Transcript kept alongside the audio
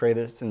Pray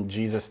this in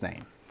Jesus'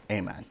 name.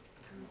 Amen.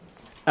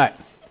 All right.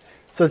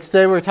 So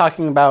today we're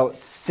talking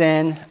about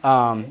sin,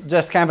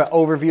 just kind of an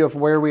overview of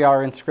where we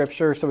are in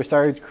Scripture. So we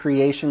started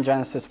creation,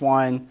 Genesis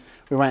 1.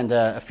 We went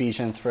into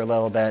Ephesians for a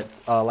little bit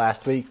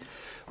last week.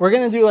 We're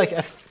going to do like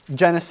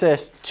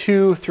Genesis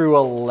 2 through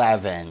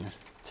 11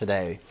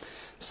 today.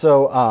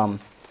 So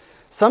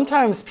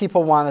sometimes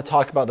people want to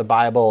talk about the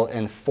Bible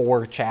in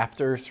 4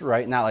 chapters,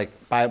 right? Not like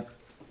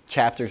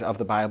chapters of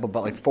the Bible,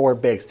 but like 4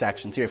 big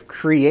sections. You have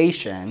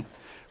creation,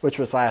 which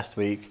was last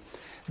week.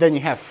 Then you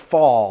have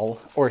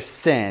fall or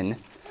sin,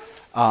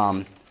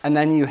 and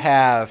then you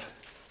have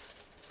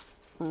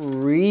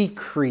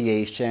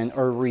recreation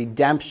or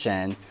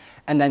redemption,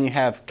 and then you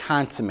have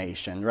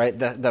consummation, right?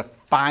 The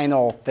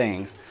final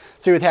things.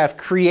 So you would have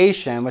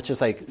creation, which is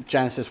like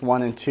Genesis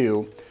 1 and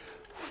 2,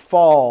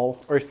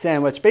 fall or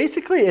sin, which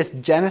basically is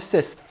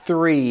Genesis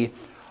 3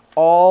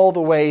 all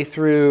the way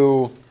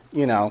through,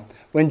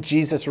 when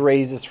Jesus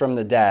raises from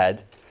the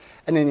dead.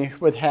 And then you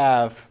would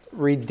have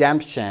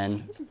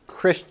redemption,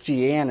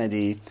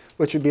 Christianity,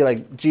 which would be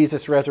like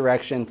Jesus'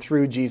 resurrection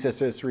through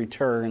Jesus'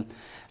 return,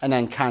 and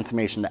then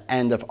consummation, the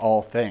end of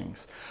all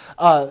things.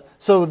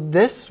 So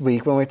this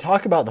week, when we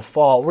talk about the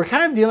fall, we're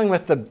kind of dealing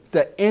with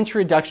the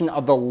introduction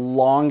of the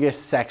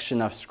longest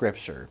section of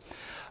Scripture.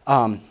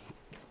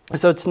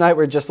 So tonight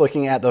we're just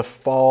looking at the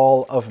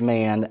fall of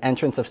man, the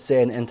entrance of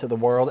sin into the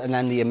world, and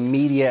then the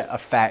immediate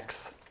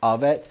effects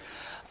of it.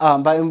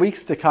 But in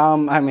weeks to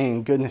come,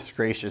 goodness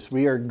gracious,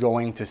 we are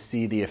going to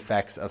see the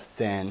effects of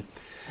sin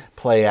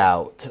play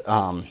out.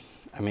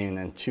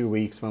 In 2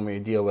 weeks when we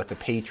deal with the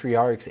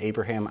patriarchs,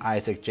 Abraham,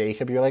 Isaac,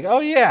 Jacob, you're like, oh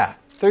yeah,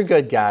 they're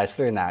good guys.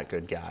 They're not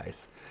good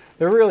guys.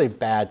 They're really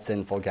bad,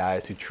 sinful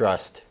guys who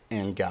trust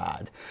in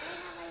God.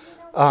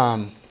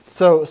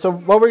 So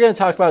what we're going to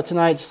talk about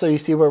tonight, just so you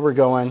see where we're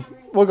going,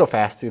 we'll go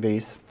fast through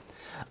these.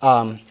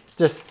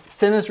 Just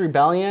sin is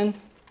rebellion,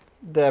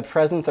 the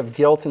presence of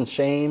guilt and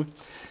shame,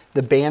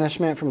 the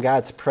banishment from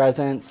God's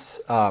presence.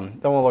 Then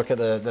we'll look at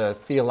the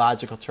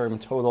theological term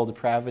total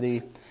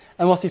depravity.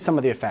 And we'll see some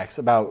of the effects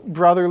about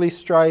brotherly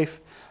strife,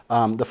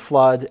 the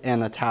flood,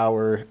 and the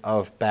Tower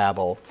of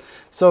Babel.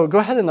 So go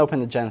ahead and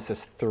open to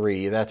Genesis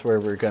 3. That's where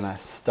we're going to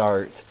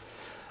start.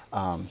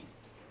 And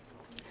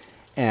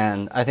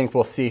I think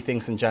we'll see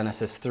things in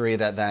Genesis 3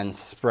 that then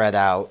spread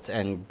out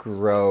and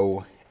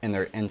grow in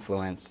their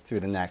influence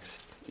through the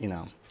next,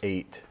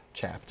 8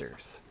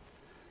 chapters.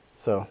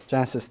 So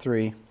Genesis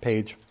 3,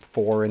 page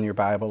 4 in your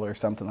Bible or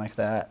something like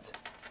that.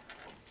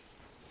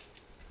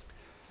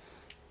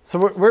 So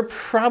we're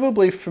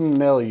probably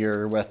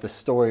familiar with the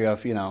story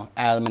of,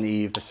 Adam and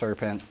Eve, the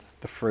serpent,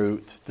 the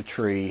fruit, the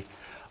tree,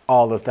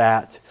 all of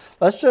that.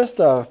 Let's just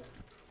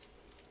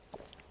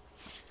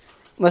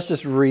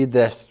read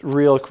this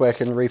real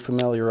quick and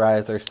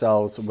refamiliarize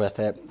ourselves with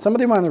it.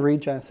 Somebody want to read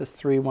Genesis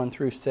 3, 1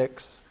 through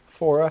 6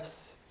 for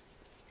us?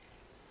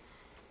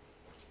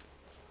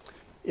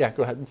 Yeah,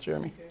 go ahead,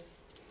 Jeremy. Okay.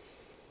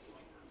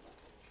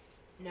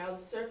 Now the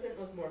serpent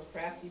was more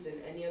crafty than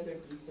any other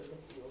beast of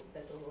the field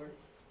that the Lord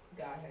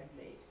God had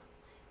made.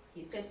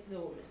 He said to the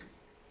woman,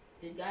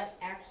 "Did God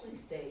actually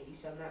say, 'You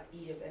shall not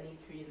eat of any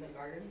tree in the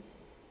garden?'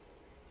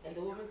 And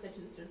the woman said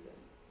to the serpent,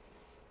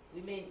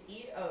 'We may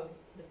eat of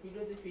the fruit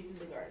of the trees in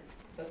the garden,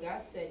 but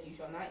God said, You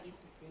shall not eat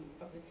the fruit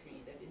of the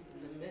tree that is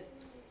in the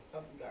midst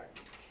of the garden,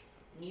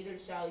 neither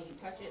shall you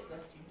touch it,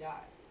 lest you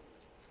die.'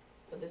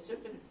 But the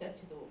serpent said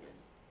to the woman,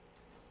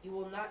 'You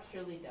will not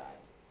surely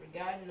die, for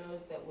God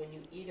knows that when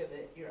you eat of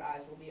it, your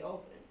eyes will be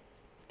opened,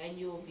 and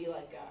you will be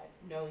like God,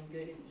 knowing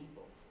good and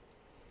evil.'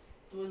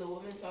 So when the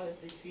woman saw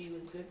that the tree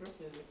was good for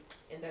food,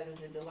 and that it was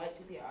a delight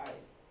to the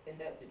eyes, and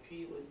that the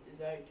tree was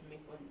desired to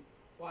make one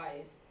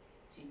wise,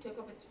 she took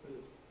up its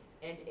fruit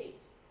and ate.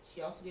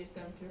 She also gave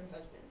some to her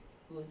husband,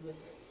 who was with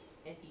her,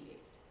 and he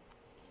ate."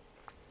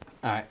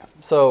 All right.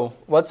 So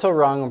what's so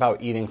wrong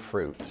about eating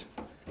fruit?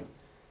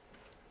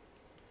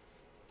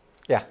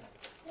 Yeah.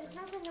 There's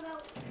nothing wrong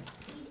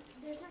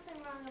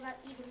about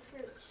eating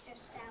fruit. It's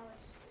just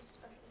Alice is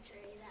fucking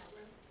tree that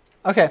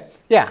one. Okay.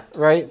 Yeah.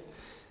 Right.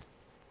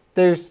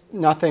 There's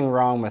nothing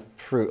wrong with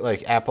fruit.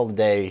 Like apple a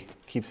day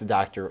keeps the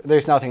doctor.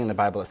 There's nothing in the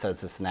Bible that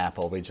says it's an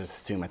apple. We just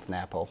assume it's an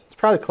apple. It's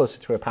probably closer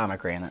to a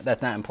pomegranate.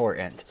 That's not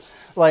important.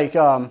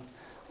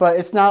 But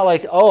it's not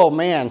like, oh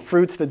man,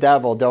 fruit's the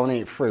devil. Don't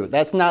eat fruit.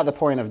 That's not the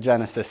point of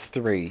Genesis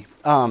 3.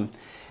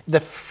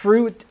 The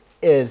fruit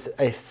is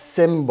a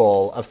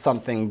symbol of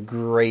something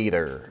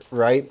greater,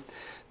 right?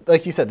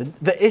 Like you said,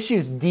 the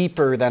issue's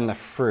deeper than the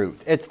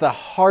fruit. It's the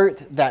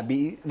heart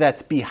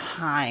that's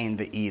behind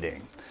the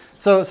eating.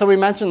 So we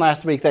mentioned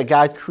last week that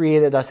God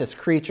created us as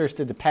creatures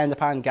to depend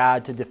upon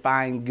God to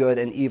define good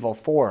and evil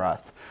for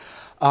us.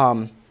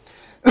 And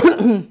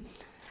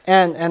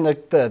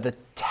the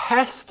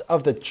test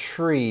of the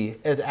tree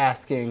is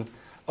asking,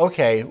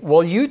 okay,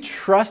 will you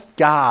trust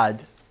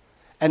God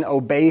and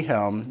obey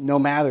him no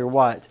matter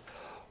what?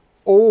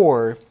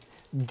 Or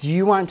do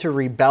you want to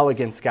rebel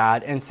against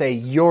God and say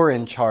you're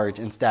in charge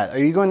instead? Are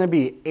you going to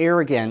be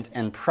arrogant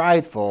and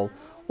prideful,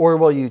 or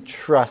will you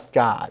trust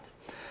God?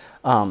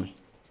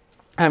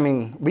 I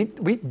mean, we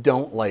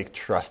don't like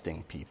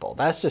trusting people.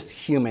 That's just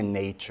human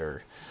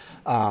nature.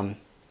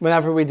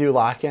 Whenever we do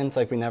lock-ins,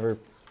 like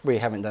we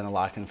haven't done a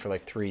lock-in for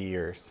like 3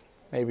 years.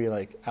 Maybe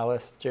like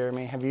Ellis,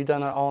 Jeremy, have you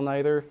done an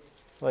all-nighter?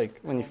 Like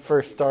when you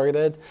first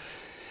started?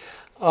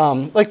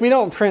 Like we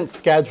don't print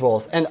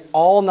schedules, and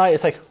all night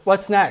it's like,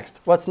 what's next?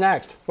 What's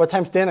next? What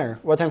time's dinner?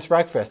 What time's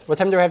breakfast? What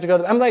time do I have to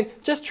go? I'm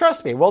like, just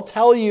trust me. We'll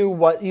tell you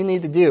what you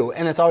need to do.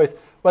 And it's always,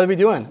 what are we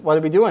doing? What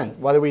are we doing?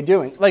 What are we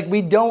doing? Like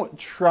we don't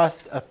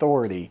trust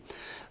authority.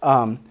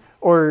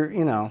 Or,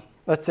 you know,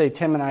 let's say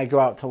Tim and I go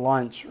out to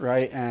lunch,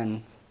 right?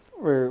 And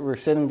we're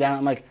sitting down.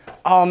 I'm like,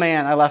 oh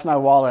man, I left my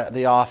wallet at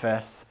the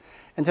office.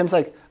 And Tim's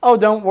like, oh,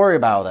 don't worry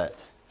about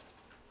it.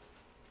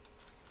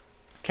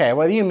 Okay,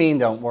 what do you mean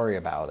don't worry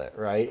about it,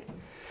 right?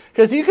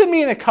 Because you could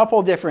mean a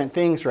couple different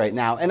things right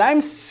now, and I'm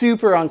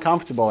super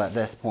uncomfortable at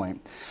this point.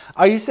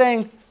 Are you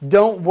saying,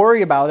 don't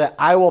worry about it,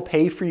 I will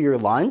pay for your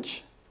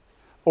lunch?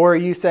 Or are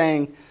you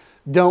saying,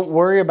 don't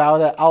worry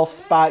about it, I'll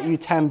spot you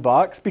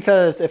 $10?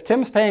 Because if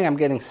Tim's paying, I'm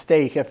getting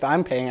steak. If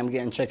I'm paying, I'm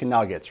getting chicken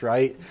nuggets,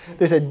 right?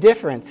 There's a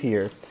difference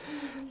here.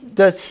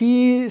 Does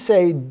he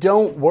say,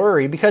 don't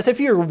worry? Because if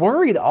you're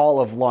worried all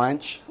of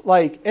lunch,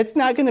 like, it's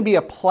not going to be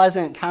a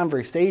pleasant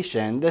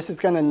conversation. This is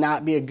going to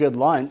not be a good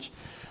lunch.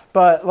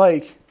 But,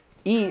 like,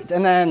 eat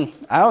and then,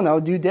 I don't know,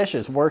 do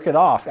dishes, work it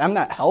off. I'm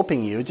not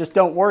helping you. Just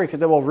don't worry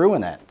because it will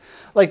ruin it.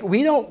 Like,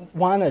 we don't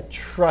want to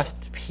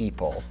trust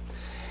people.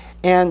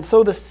 And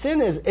so the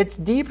sin is, it's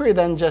deeper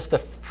than just the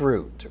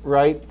fruit,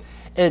 right?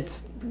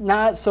 It's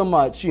not so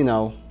much, you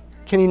know,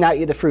 can you not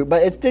eat the fruit?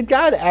 But it's, did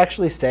God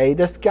actually say,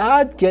 does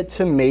God get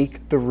to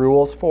make the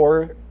rules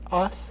for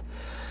us?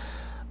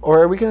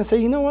 Or are we going to say,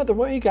 you know what, the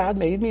way God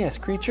made me as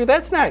creature,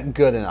 that's not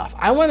good enough.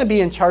 I want to be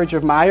in charge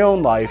of my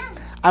own life.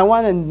 I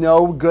want to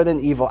know good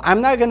and evil.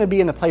 I'm not going to be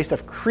in the place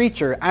of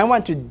creature. I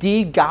want to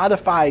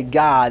de-godify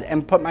God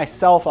and put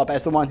myself up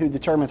as the one who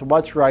determines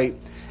what's right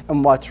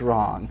and what's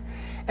wrong.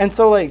 And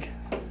so, like,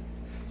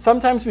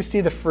 sometimes we see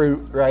the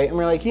fruit, right? And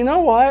we're like, you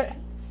know what?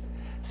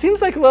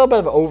 Seems like a little bit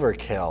of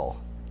overkill.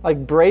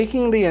 Like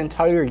breaking the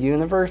entire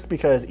universe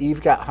because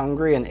Eve got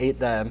hungry and ate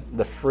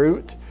the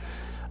fruit.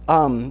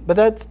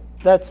 But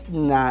that's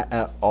not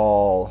at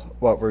all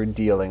what we're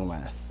dealing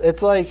with.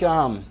 It's like,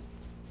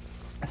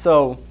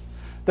 so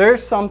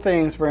there's some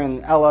things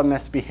when Ella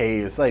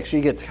misbehaves, like she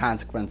gets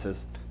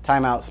consequences,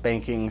 timeout,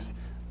 spankings,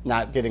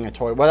 not getting a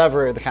toy,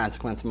 whatever the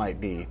consequence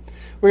might be.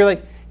 Where you're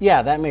like,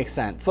 yeah, that makes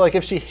sense. So like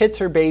if she hits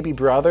her baby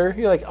brother,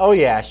 you're like, oh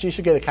yeah, she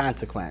should get a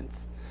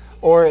consequence.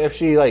 Or if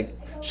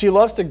she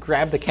loves to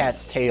grab the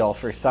cat's tail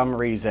for some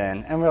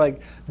reason. And we're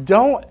like,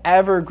 don't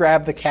ever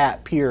grab the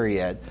cat,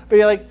 period. But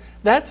you're like,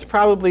 that's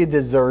probably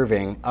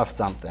deserving of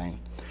something.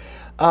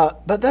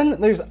 But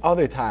then there's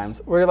other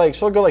times where like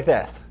she'll go like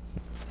this.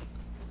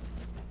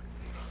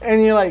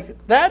 And you're like,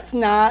 that's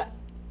not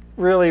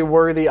really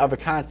worthy of a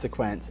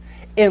consequence.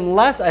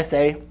 Unless I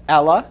say,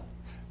 Ella,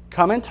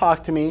 come and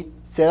talk to me,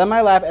 sit on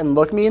my lap and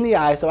look me in the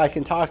eye so I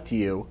can talk to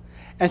you.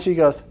 And she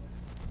goes,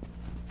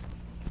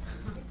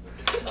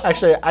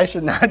 actually, I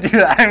should not do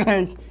that. I'm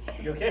like,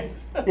 you okay?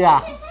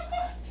 Yeah.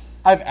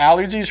 I have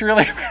allergies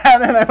really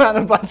bad, and I'm on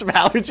a bunch of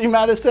allergy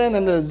medicine,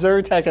 and the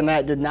Zyrtec and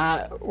that did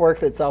not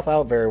work itself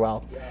out very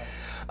well.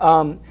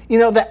 Yeah. You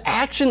know, the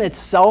action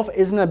itself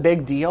isn't a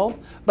big deal,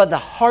 but the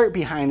heart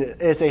behind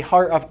it is a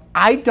heart of,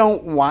 I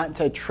don't want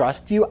to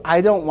trust you.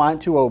 I don't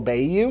want to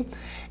obey you.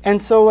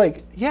 And so,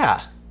 like,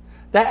 yeah,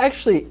 that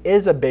actually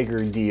is a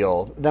bigger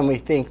deal than we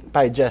think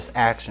by just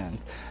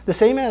actions. The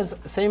same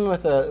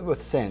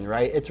with sin,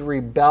 right? It's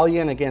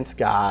rebellion against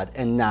God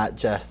and not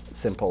just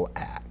simple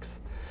acts.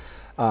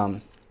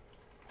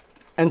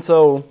 And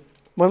so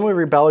when we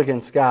rebel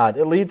against God,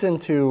 it leads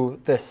into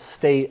this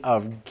state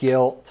of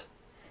guilt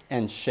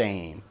and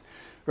shame,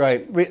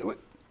 right?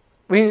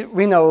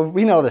 We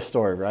know this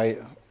story,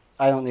 right?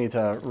 I don't need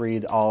to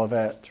read all of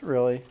it,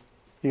 really.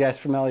 You guys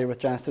familiar with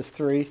Genesis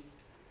 3?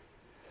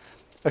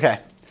 Okay.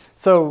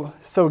 So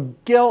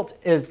guilt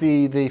is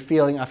the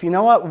feeling of, you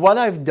know what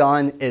I've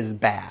done is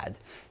bad.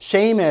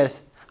 Shame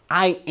is,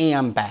 I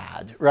am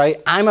bad,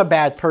 right? I'm a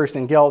bad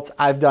person. Guilt,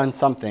 I've done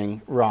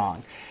something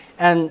wrong.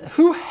 And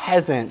who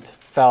hasn't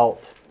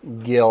felt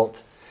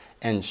guilt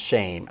and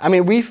shame? I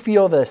mean, we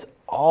feel this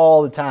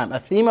all the time. A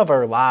theme of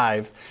our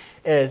lives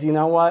is, you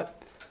know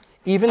what?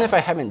 Even if I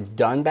haven't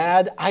done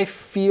bad, I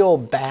feel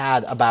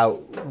bad about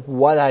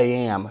what I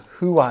am,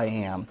 who I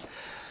am.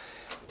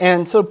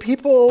 And so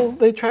people,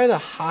 they try to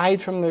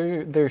hide from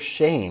their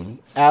shame.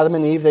 Adam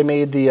and Eve, they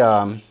made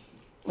the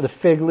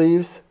fig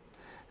leaves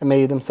and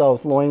made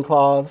themselves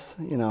loincloths,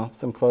 you know,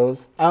 some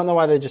clothes. I don't know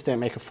why they just didn't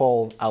make a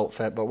full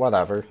outfit, but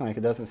whatever. Like,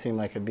 it doesn't seem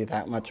like it'd be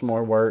that much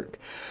more work.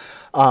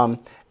 And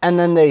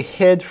then they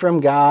hid from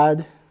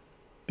God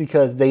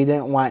because they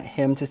didn't want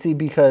him to see,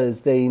 because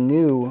they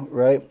knew,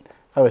 right?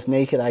 I was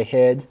naked, I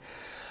hid.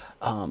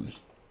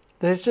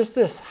 There's just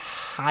this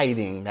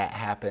hiding that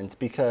happens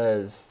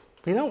because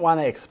we don't want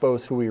to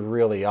expose who we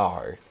really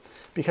are,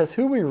 because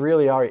who we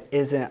really are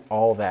isn't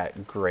all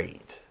that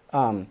great.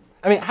 I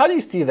mean, how do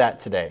you see that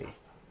today?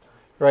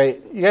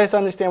 right? You guys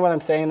understand what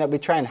I'm saying? That we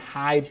try and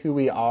hide who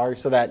we are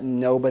so that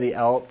nobody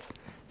else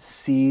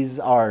sees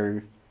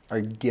our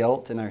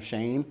guilt and our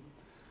shame.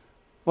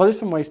 What are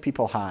some ways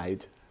people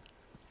hide?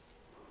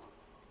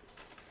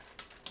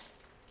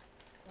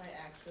 By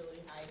actually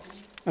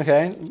hiding.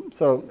 Okay,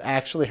 so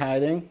actually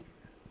hiding.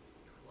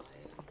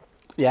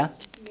 Yeah?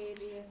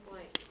 Maybe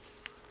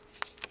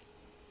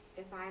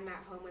if I'm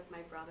at home with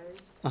my brothers,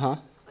 Uh-huh.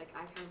 like I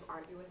kind of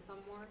argue with them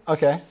more.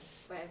 Okay.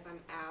 But if I'm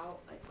out,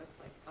 like with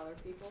like other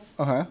people,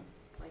 Uh-huh.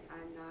 like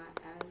I'm not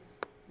as,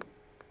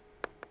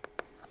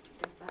 I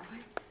guess that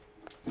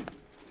way.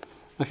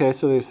 Okay,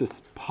 so there's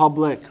this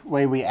public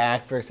way we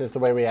act versus the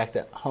way we act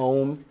at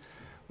home.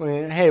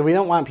 Hey, we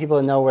don't want people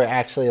to know we're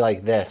actually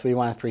like this. We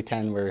want to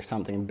pretend we're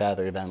something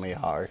better than we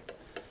are.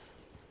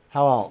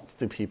 How else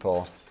do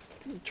people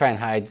try and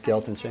hide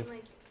guilt and shame?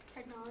 Like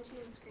technology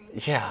and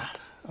screens. Yeah.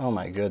 Oh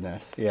my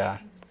goodness. Yeah.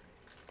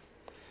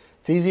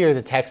 It's easier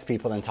to text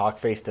people than talk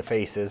face to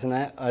face, isn't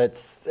it?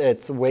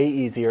 It's way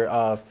easier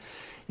of,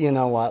 you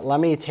know what, let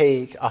me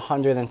take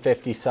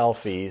 150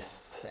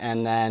 selfies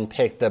and then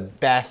pick the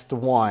best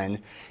one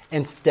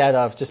instead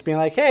of just being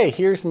like, hey,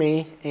 here's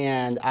me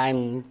and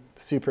I'm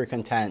super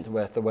content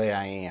with the way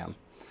I am.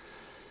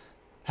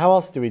 How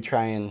else do we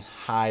try and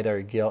hide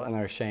our guilt and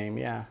our shame?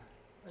 Yeah.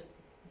 Like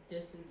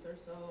distance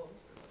ourselves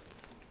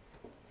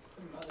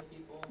from other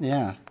people.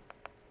 Yeah.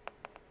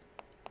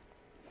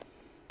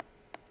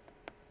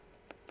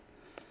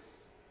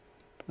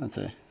 That's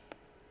it.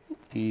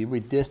 We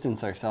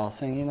distance ourselves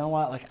saying, you know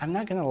what, like I'm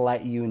not going to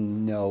let you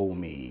know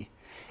me.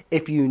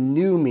 If you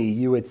knew me,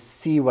 you would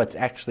see what's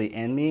actually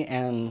in me,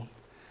 and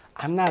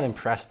I'm not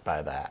impressed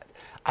by that.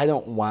 I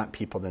don't want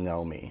people to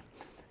know me.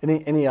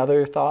 Any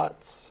other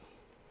thoughts?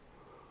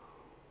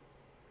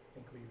 I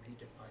think we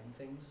redefine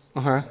things,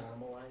 Uh-huh.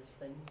 normalize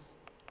things,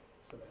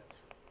 so that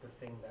the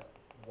thing that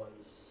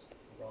was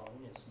wrong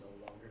is no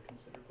longer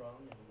considered wrong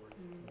and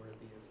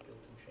worthy of guilt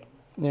and shame.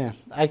 Yeah,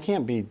 I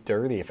can't be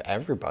dirty if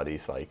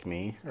everybody's like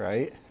me,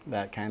 right?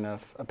 That kind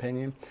of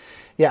opinion.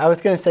 Yeah, I was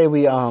gonna say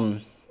we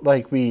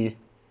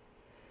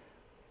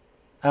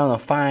I don't know,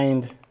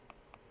 find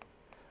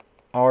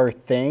our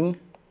thing.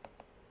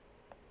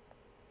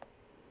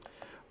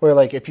 Where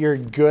like if you're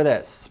good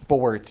at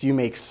sports, you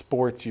make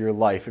sports your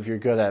life. If you're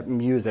good at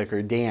music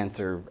or dance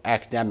or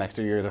academics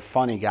or you're the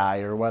funny guy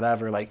or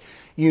whatever, like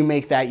you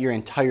make that your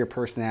entire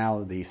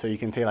personality. So you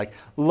can say like,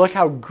 look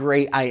how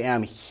great I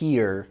am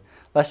here.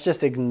 Let's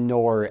just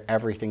ignore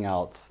everything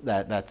else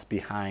that's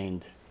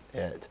behind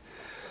it.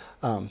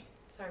 Sorry, one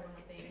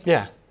more thing.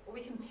 Yeah.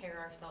 We compare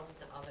ourselves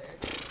to others.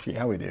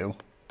 Yeah, we do.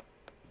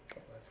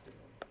 Oh, that's a good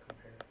one.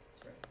 Compare.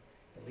 That's right.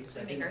 At least To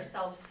I make didn't.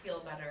 ourselves feel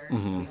better.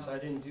 Mhm. At least I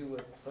didn't do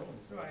what someone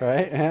said. Right.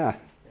 Right? Yeah.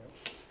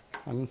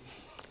 Yeah.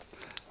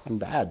 I'm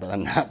bad, but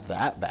I'm not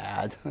that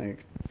bad.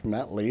 Like, if you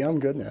met Liam,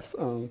 goodness.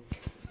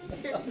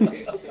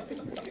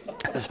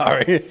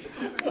 Sorry.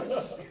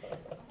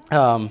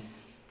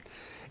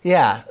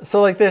 Yeah,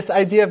 so like this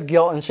idea of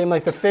guilt and shame,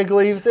 like the fig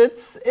leaves,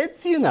 it's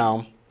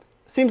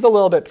seems a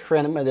little bit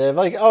primitive.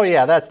 Like, oh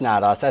yeah, that's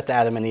not us. That's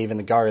Adam and Eve in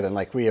the garden.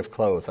 Like, we have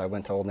clothes. I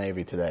went to Old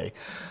Navy today.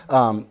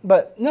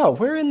 But no,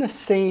 we're in the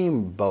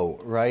same boat,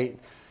 right?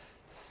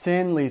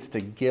 Sin leads to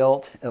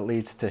guilt. It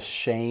leads to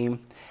shame.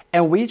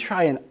 And we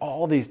try in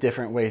all these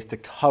different ways to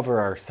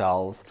cover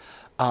ourselves.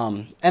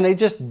 And they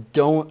just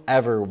don't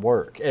ever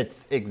work.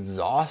 It's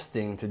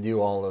exhausting to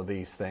do all of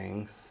these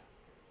things,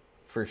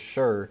 for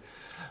sure.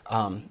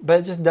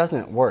 But it just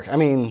doesn't work. I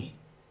mean,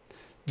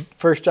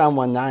 1 John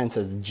 1:9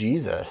 says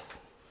Jesus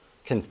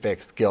can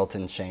fix guilt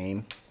and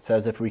shame. It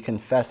says if we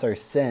confess our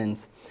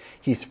sins,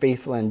 he's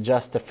faithful and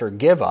just to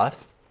forgive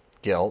us,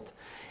 guilt,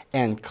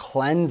 and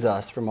cleanse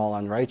us from all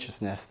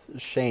unrighteousness,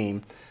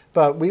 shame.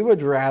 But we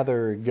would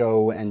rather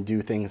go and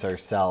do things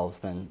ourselves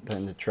than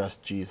to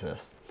trust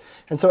Jesus.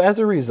 And so as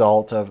a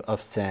result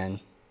of sin,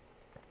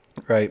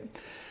 right,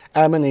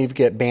 Adam and Eve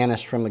get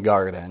banished from the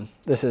garden.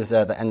 This is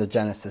at the end of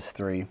Genesis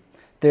 3.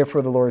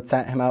 Therefore the Lord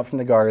sent him out from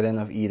the Garden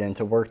of Eden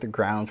to work the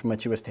ground from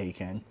which he was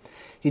taken.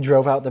 He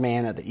drove out the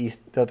man at the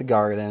east of the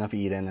Garden of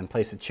Eden and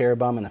placed a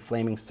cherubim and a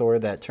flaming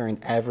sword that turned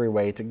every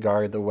way to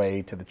guard the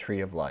way to the tree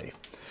of life.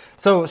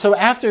 So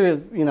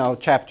after,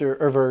 chapter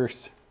or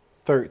verse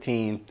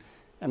 13,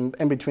 and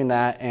in between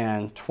that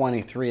and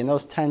 23, in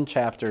those 10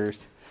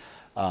 chapters,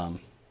 that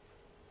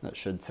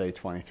should say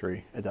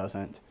 23, it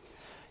doesn't.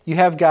 You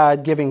have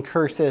God giving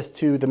curses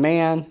to the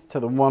man, to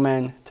the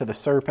woman, to the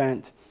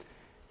serpent,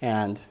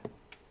 and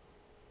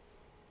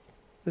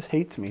this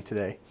hates me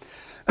today.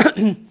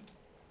 And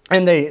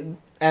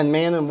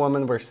man and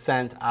woman were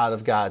sent out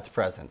of God's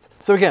presence.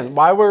 So again,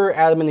 why were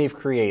Adam and Eve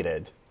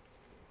created?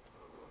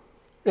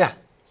 Yeah.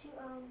 To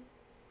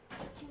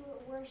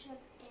worship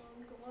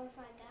and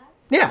glorify God.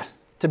 Yeah.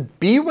 To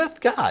be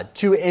with God,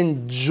 to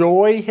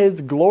enjoy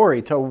his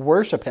glory, to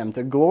worship him,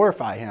 to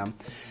glorify him,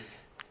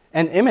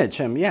 and image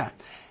him, yeah.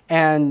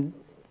 And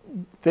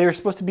they're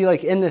supposed to be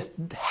like in this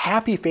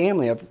happy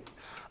family of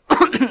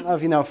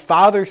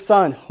Father,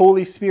 Son,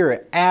 Holy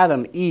Spirit,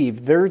 Adam,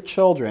 Eve, their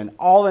children,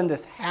 all in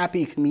this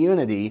happy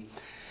community.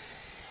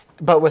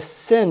 But with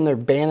sin, they're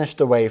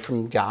banished away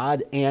from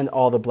God and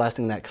all the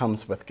blessing that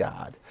comes with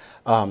God.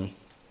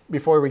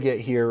 Before we get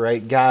here,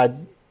 right,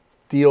 God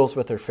deals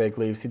with their fig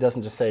leaves. He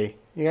doesn't just say,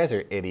 you guys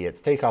are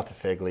idiots, take off the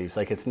fig leaves,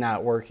 like it's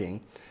not working.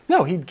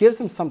 No, he gives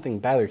them something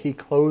better. He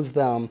clothes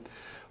them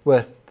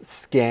with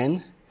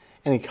skin,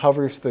 and he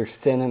covers their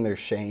sin and their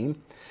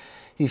shame.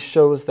 He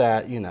shows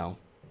that,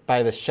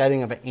 by the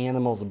shedding of an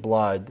animal's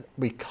blood,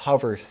 we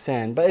cover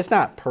sin. But it's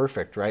not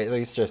perfect, right?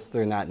 It's just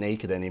they're not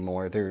naked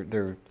anymore.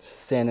 Their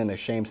sin and their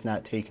shame's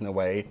not taken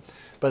away.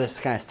 But this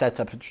kind of sets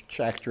up a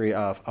trajectory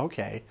of,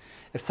 okay,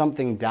 if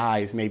something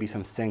dies, maybe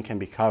some sin can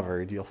be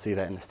covered. You'll see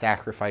that in the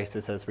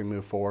sacrifices as we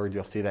move forward.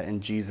 You'll see that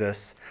in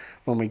Jesus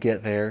when we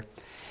get there.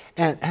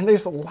 And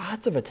there's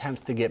lots of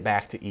attempts to get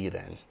back to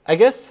Eden. I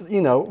guess,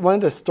 one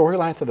of the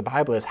storylines of the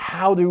Bible is,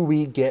 how do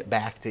we get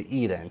back to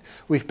Eden?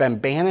 We've been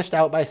banished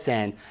out by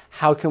sin.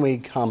 How can we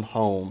come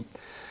home?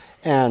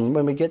 And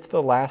when we get to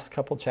the last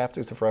couple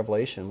chapters of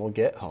Revelation, we'll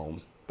get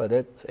home. But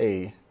it's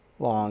a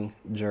long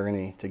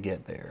journey to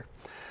get there.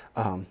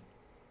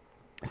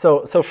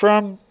 So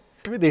from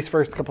these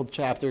first couple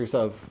chapters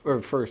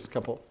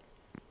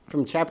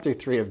from chapter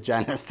 3 of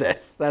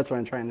Genesis, that's what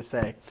I'm trying to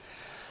say.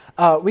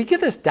 We get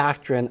this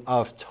doctrine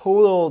of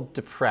total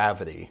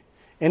depravity.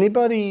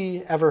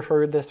 Anybody ever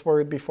heard this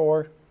word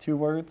before? 2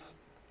 words?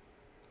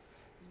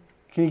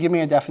 Can you give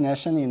me a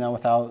definition,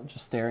 without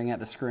just staring at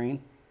the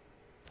screen?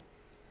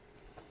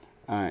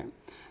 All right.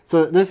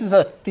 So this is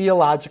a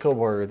theological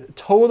word.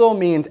 Total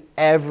means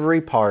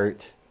every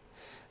part.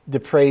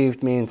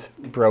 Depraved means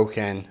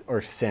broken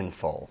or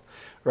sinful,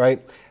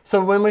 right?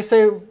 So when we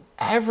say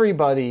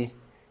everybody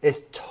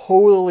is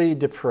totally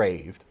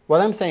depraved,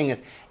 what I'm saying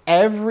is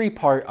every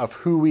part of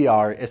who we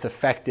are is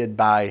affected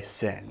by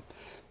sin.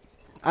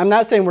 I'm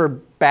not saying we're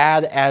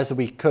bad as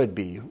we could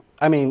be.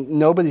 I mean,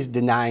 nobody's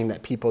denying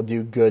that people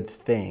do good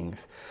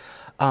things.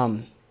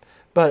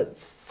 But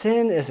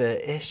sin is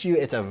an issue.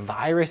 It's a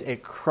virus.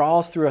 It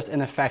crawls through us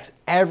and affects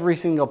every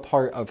single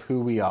part of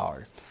who we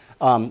are.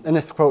 And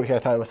this quote here I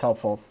thought was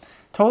helpful.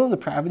 Total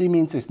depravity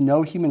means there's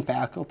no human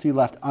faculty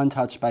left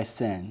untouched by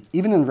sin,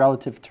 even in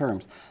relative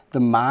terms. The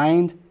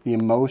mind, the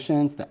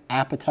emotions, the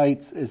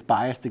appetites is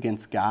biased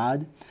against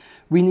God.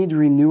 We need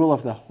renewal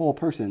of the whole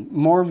person.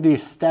 More of the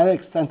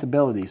aesthetic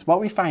sensibilities,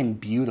 what we find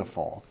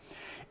beautiful,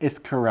 is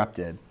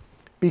corrupted.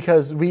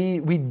 Because we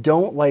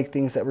don't like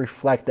things that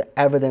reflect the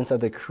evidence of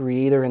the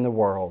Creator in the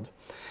world.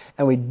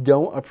 And we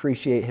don't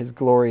appreciate His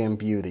glory and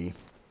beauty.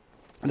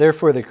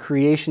 Therefore, the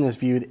creation is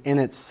viewed in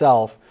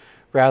itself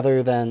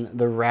rather than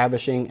the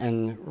ravishing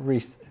and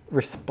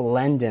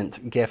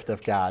resplendent gift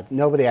of God.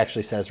 Nobody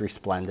actually says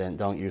resplendent.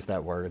 Don't use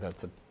that word.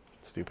 That's a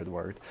stupid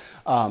word.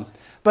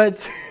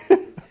 But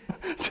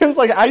it seems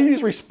like I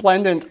use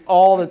resplendent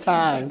all the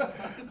time. I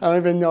don't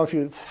even know if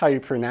it's how you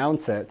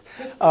pronounce it.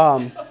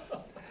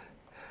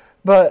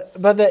 But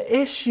the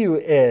issue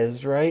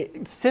is,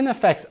 right, sin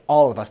affects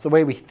all of us. The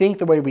way we think,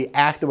 the way we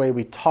act, the way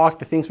we talk,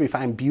 the things we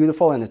find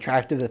beautiful and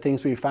attractive, the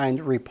things we find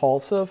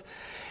repulsive.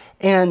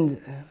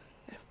 And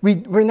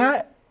we're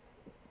not,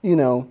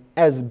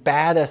 as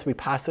bad as we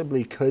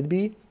possibly could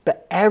be,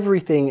 but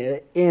everything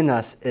in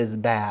us is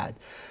bad.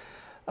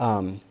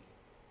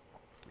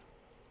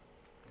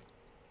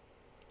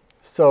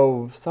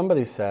 So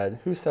somebody said,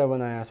 who said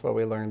when I asked what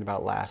we learned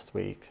about last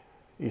week?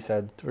 You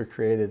said we're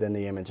created in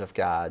the image of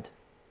God.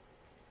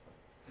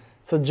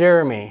 So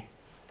Jeremy,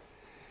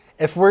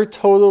 if we're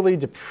totally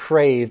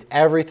depraved,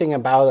 everything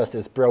about us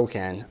is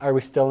broken, are we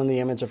still in the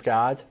image of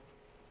God?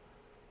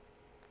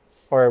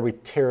 Or are we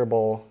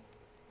terrible,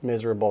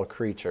 miserable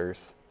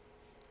creatures?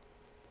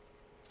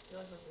 I feel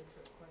like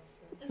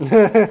that's a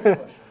trick question.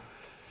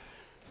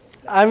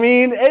 I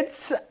mean,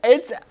 it's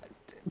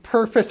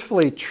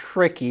purposefully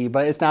tricky,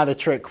 but it's not a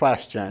trick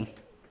question.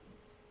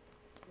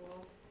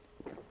 Well,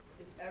 if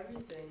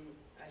everything,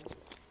 I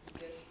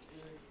guess it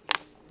would be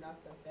not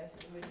the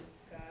best image of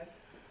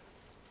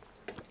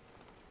God.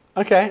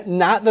 Okay,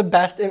 not the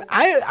best.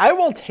 I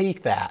will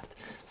take that.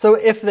 So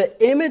if the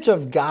image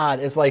of God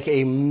is like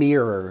a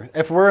mirror,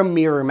 if we're a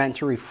mirror meant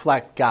to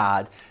reflect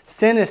God,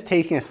 sin is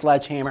taking a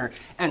sledgehammer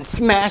and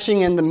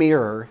smashing in the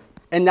mirror.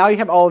 And now you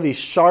have all of these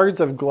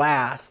shards of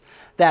glass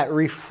that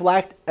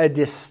reflect a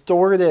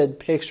distorted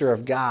picture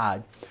of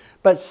God,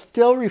 but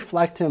still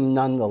reflect Him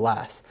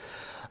nonetheless.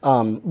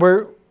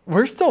 We're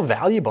still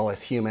valuable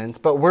as humans,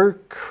 but we're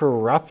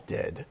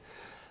corrupted.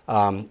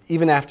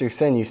 Even after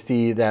sin, you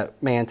see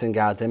that man's in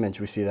God's image.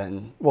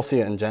 We'll see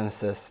it in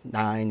Genesis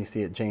 9. You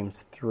see it in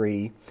James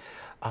 3.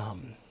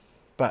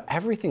 But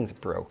everything's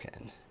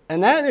broken.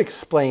 And that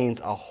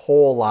explains a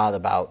whole lot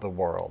about the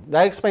world.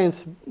 That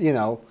explains,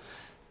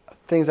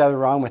 things that are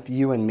wrong with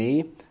you and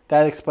me.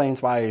 That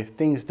explains why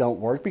things don't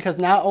work. Because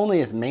not only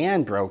is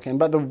man broken,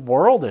 but the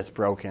world is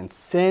broken.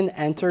 Sin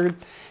entered.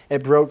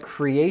 It broke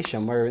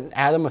creation. Where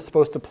Adam was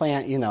supposed to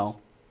plant,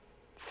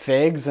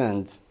 figs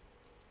and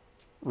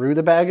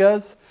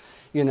rutabagas,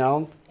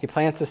 he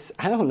plants this.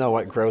 I don't know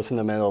what grows in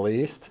the Middle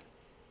East.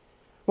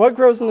 What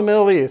grows in the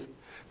Middle East?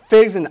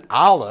 Figs and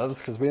olives,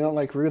 because we don't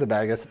like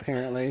rutabagas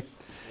apparently.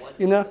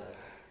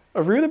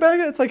 A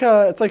rutabaga? It's like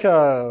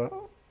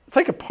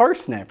a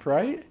parsnip,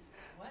 right?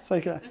 What? It's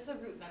like a It's a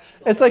root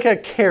vegetable. it's like a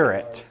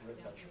carrot.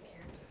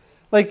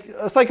 Like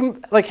it's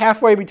like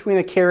halfway between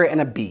a carrot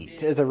and a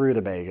beet is a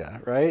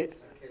rutabaga, right?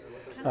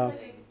 Kind of like,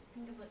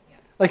 think of yeah.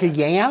 Like a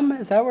yam?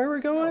 Is that where we're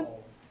going?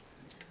 No.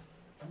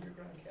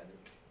 Underground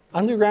cabbage.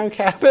 Underground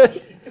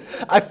cabbage?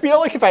 I feel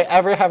like if I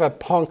ever have a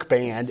punk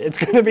band, it's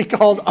going to be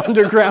called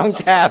Underground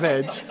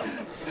Cabbage.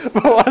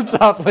 But what's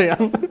up,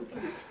 Liam?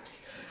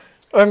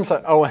 I'm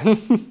sorry, Owen. I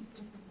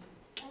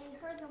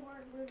heard the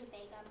word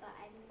rutabaga, but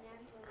I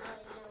never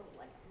really know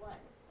what it was.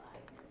 But I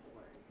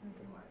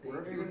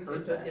heard the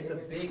word. It's a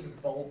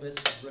big bulbous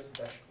root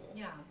vegetable.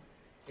 Yeah.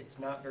 It's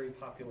not very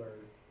popular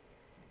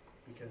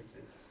because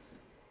it's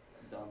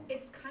dumb.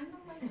 It's kind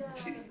of like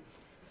a.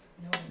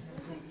 No one's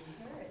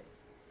carrot.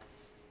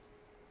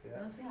 Yeah.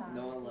 Yeah.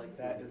 No one likes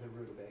That it. is a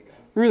rutabaga.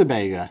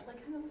 Rutabaga.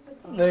 Like kind of like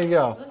potato. There you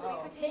go. Looks like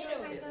a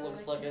potato. It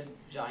looks like a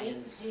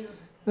giant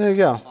There you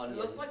go. It onion.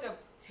 looks like a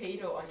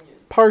potato onion.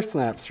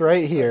 Parsnips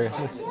right here.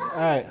 All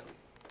right.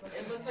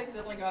 It looks like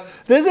there's like a.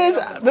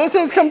 This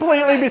is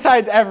completely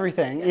besides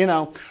everything, you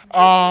know.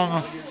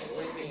 What do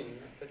you mean?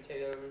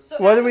 Potatoes? So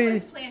What do Adam we-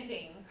 was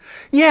planting.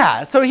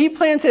 Yeah, so he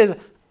plants his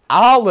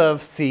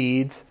olive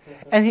seeds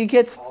and he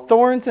gets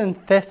thorns and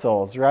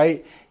thistles,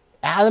 right?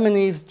 Adam and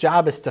Eve's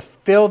job is to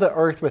fill the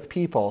earth with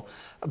people,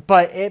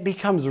 but it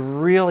becomes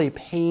really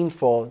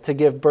painful to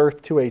give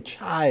birth to a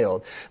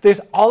child.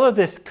 There's all of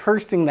this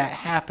cursing that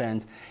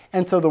happens,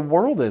 and so the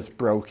world is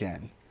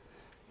broken.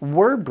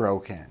 We're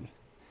broken.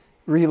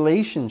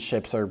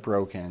 Relationships are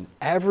broken.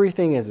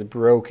 Everything is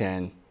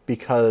broken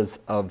because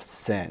of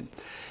sin.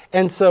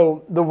 And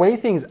so the way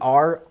things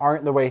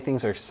aren't the way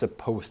things are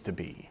supposed to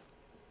be.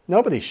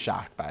 Nobody's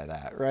shocked by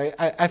that, right?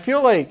 I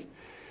feel like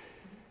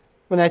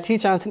when I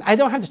teach on sin, I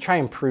don't have to try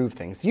and prove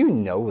things. You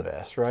know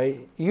this, right?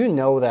 You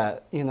know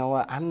that, you know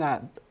what,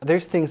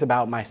 there's things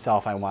about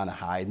myself I want to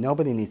hide.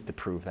 Nobody needs to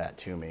prove that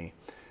to me.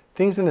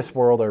 Things in this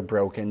world are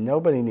broken.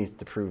 Nobody needs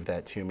to prove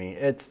that to me.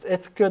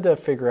 It's good to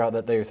figure out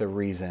that there's a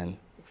reason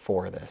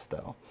for this,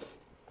 though.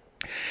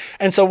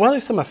 And so what are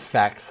some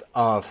effects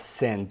of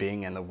sin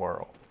being in the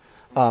world?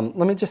 Let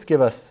me just give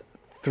us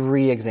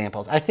 3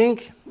 examples. I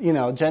think,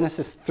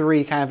 Genesis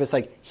 3 kind of is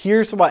like,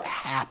 here's what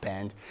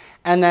happened.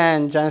 And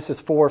then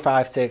Genesis 4,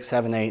 5, 6,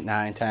 7, 8,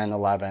 9, 10,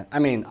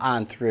 11,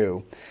 on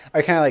through,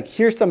 are kind of like,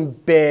 here's some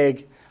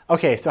big,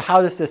 okay, so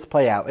how does this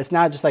play out? It's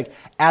not just like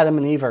Adam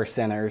and Eve are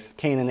sinners,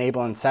 Cain and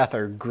Abel and Seth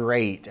are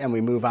great, and we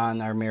move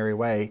on our merry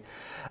way.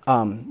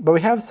 But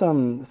we have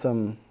some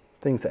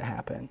things that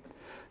happen.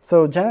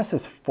 So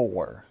Genesis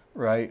 4,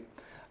 right?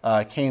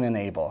 Cain and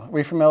Abel. Are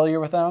we familiar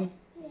with them?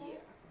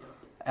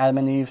 Adam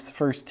and Eve's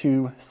first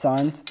 2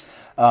 sons.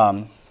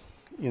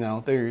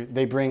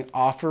 They bring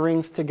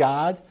offerings to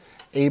God.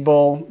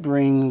 Abel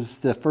brings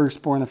the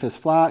firstborn of his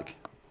flock.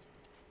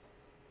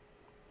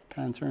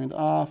 Pen turned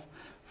off.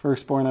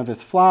 Firstborn of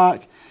his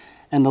flock.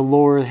 And the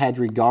Lord had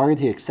regard.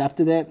 He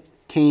accepted it.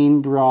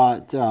 Cain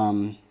brought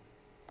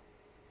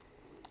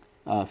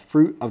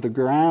fruit of the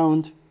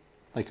ground,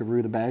 like a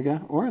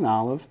rutabaga or an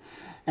olive.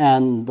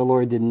 And the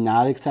Lord did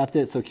not accept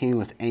it, so Cain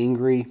was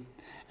angry.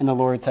 And the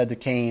Lord said to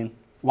Cain,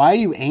 "Why are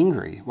you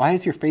angry? Why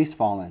is your face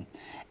fallen?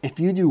 If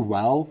you do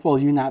well, will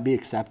you not be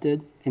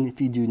accepted? And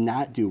if you do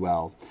not do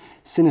well,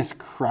 sin is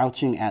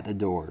crouching at the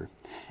door.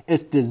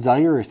 Its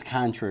desire is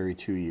contrary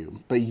to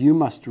you, but you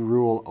must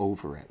rule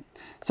over it."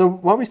 So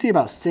what we see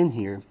about sin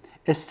here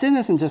is sin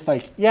isn't just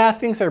like, yeah,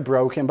 things are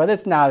broken, but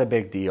it's not a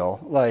big deal.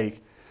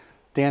 Like,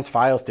 Dance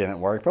Files didn't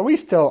work, but we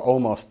still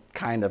almost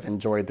kind of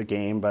enjoyed the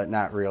game, but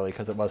not really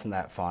because it wasn't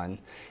that fun.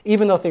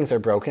 Even though things are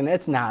broken,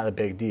 it's not a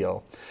big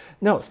deal.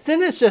 No,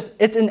 sin is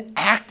it's an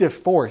active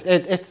force.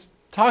 It's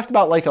talked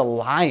about like a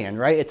lion,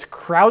 right? It's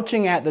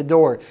crouching at the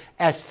door.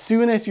 As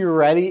soon as you're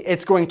ready,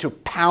 it's going to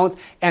pounce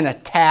and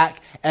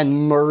attack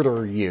and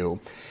murder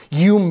you.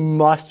 You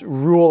must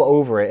rule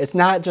over it. It's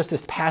not just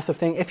this passive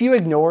thing. If you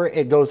ignore it,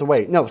 it goes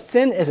away. No,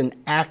 sin is an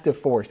active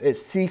force. It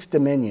seeks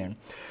dominion.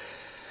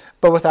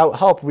 But without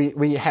help,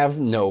 we have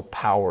no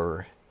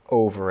power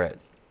over it.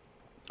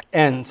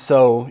 And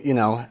so,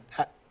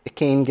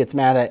 Cain gets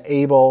mad at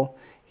Abel.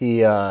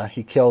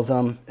 He kills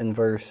him in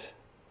verse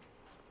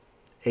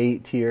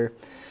 8 here.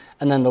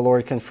 And then the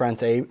Lord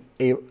confronts Cain.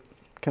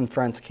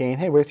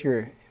 Hey, where's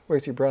your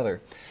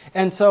brother?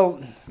 And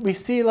so we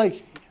see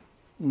like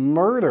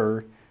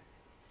murder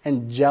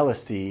and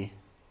jealousy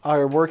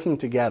are working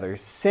together.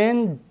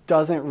 Sin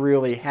doesn't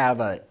really have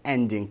an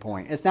ending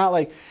point. It's not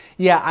like,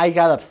 yeah, I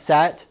got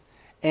upset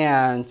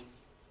and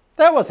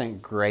that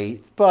wasn't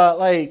great, but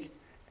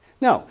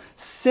no,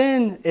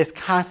 sin is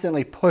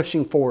constantly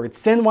pushing forward.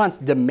 Sin wants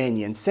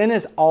dominion. Sin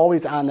is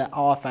always on the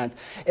offense.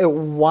 It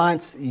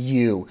wants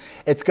you.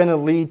 It's going to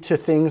lead to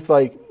things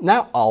like,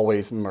 not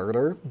always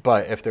murder,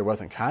 but if there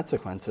wasn't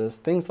consequences,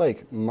 things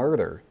like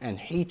murder and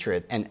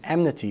hatred and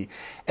enmity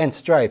and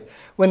strife.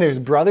 When there's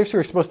brothers who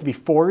are supposed to be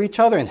for each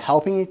other and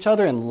helping each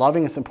other and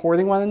loving and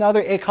supporting one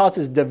another, it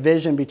causes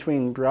division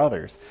between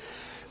brothers.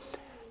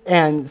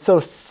 And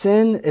so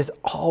sin is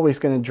always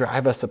going to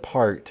drive us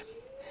apart.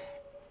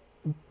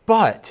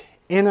 But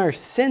in our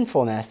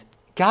sinfulness,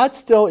 God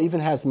still even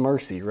has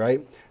mercy,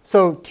 right?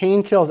 So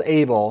Cain kills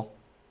Abel.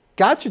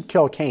 God should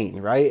kill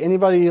Cain, right?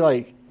 Anybody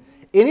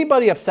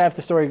upset if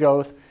the story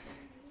goes,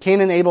 Cain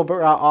and Abel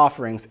brought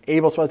offerings.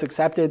 Abel's was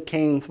accepted,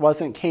 Cain's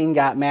wasn't. Cain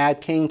got mad.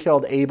 Cain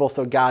killed Abel,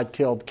 so God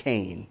killed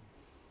Cain.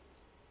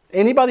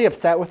 Anybody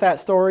upset with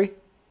that story?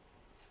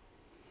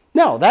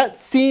 No, that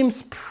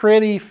seems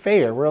pretty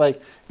fair. We're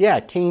like, yeah,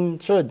 Cain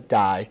should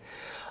die.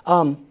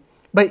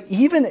 But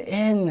even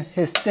in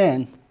his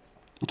sin,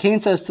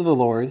 Cain says to the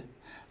Lord,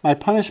 my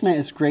punishment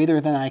is greater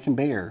than I can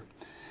bear.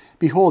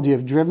 Behold, you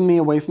have driven me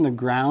away from the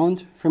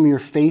ground. From your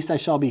face I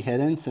shall be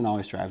hidden. Sin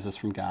always drives us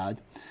from God.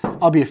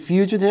 I'll be a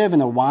fugitive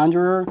and a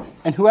wanderer,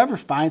 and whoever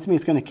finds me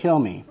is going to kill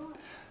me.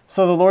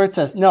 So the Lord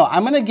says, no,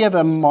 I'm going to give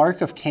a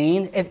mark of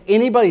Cain. If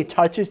anybody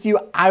touches you,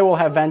 I will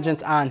have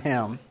vengeance on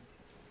him.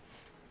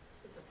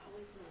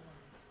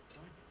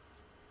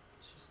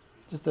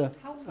 Just a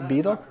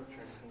beetle?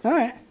 All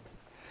right.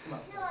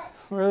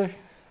 Really?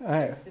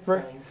 All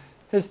right.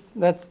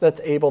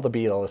 That's Abel the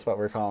beetle is what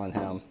we're calling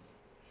him.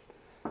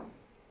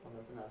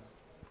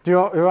 Do you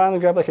want to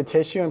grab like a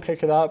tissue and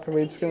pick it up? Or are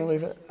we just going to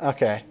leave it?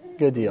 Okay.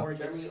 Good deal.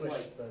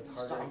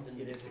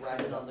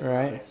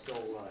 Right.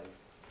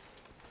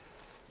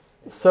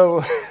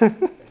 So,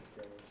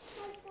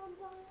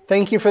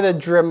 thank you for the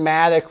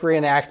dramatic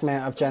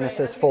reenactment of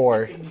Genesis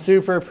 4.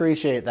 Super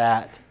appreciate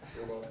that.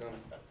 You're welcome.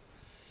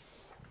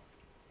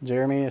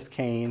 Jeremy is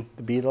Cain.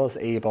 The beetle is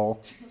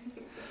Abel.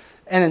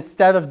 And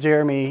instead of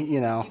Jeremy,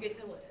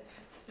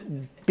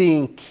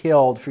 being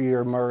killed for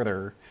your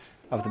murder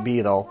of the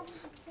beetle,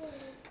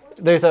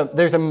 there's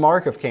a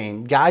mark of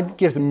Cain. God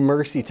gives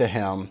mercy to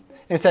him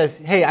and says,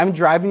 hey, I'm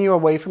driving you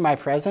away from my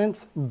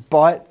presence,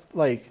 but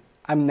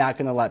I'm not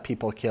going to let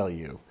people kill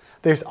you.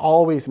 There's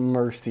always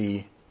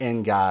mercy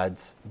in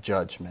God's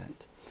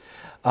judgment.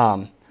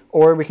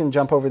 Or we can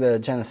jump over to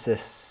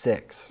Genesis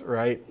 6,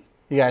 right?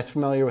 You guys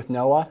familiar with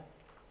Noah?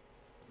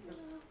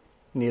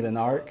 Need an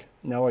ark?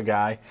 Noah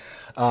guy.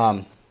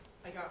 I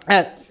got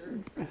my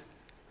shirt.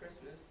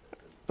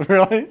 Christmas.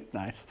 Really?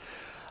 Nice.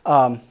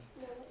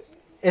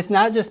 It's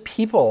not just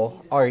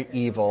people are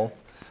evil,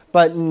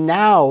 but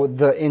now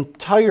the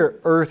entire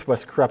earth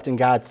was corrupt in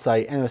God's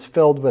sight and was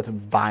filled with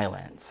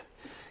violence.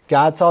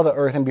 God saw the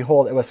earth, and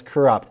behold, it was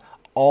corrupt.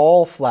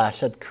 All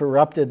flesh had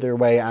corrupted their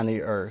way on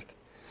the earth.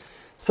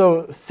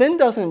 So sin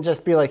doesn't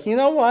just be like, you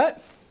know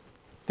what?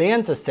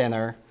 Dan's a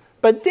sinner,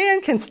 but Dan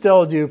can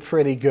still do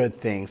pretty good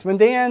things. When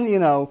Dan,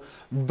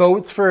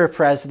 votes for a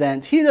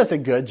president, he does a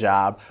good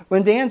job.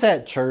 When Dan's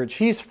at church,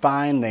 he's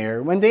fine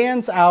there. When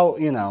Dan's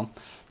out,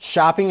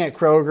 shopping at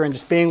Kroger and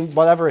just being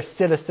whatever a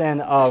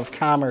citizen of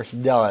commerce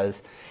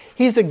does,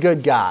 he's a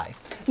good guy.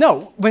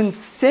 No, when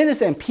sin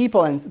is in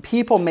people and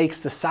people make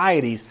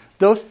societies,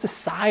 those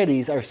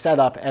societies are set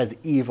up as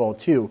evil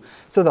too.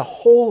 So the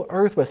whole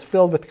earth was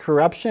filled with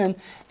corruption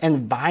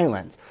and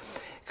violence.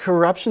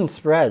 Corruption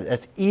spread.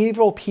 As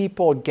evil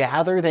people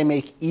gather, they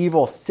make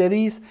evil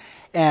cities,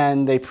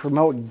 and they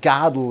promote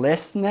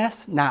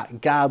godlessness,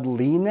 not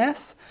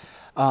godliness.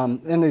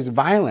 And there's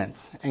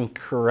violence and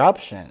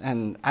corruption.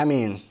 And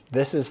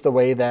this is the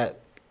way that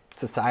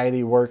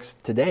society works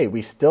today.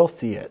 We still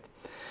see it.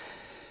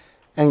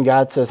 And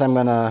God says, I'm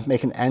going to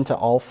make an end to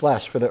all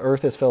flesh, for the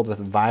earth is filled with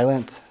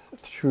violence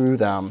through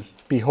them.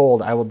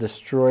 Behold, I will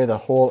destroy the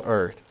whole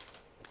earth.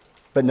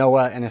 But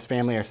Noah and his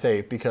family are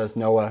saved because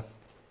Noah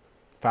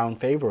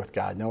found favor with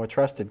God. Noah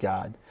trusted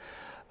God.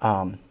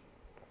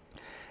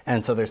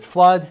 And so there's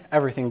flood.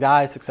 Everything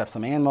dies except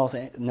some animals.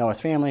 Noah's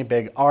family,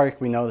 big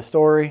ark. We know the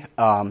story.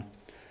 And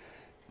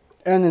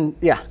then,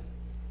 yeah.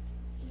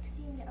 You've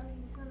seen the Ark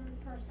Encounter in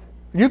person.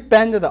 You've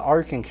been to the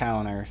Ark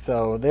Encounter.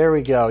 So there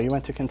we go. You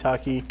went to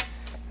Kentucky.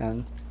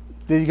 And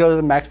did you go to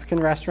the Mexican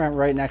restaurant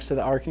right next to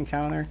the Ark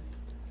Encounter?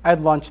 I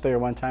had lunch there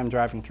one time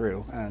driving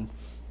through. And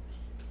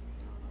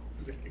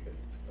Did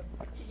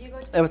you go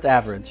to it was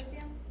average.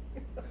 Museum?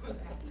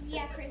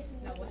 Yeah, crazy.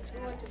 No, what?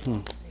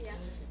 Yeah,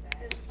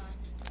 It's fun.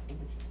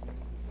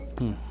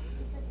 Hmm.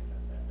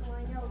 Oh,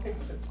 I know the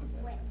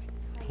width,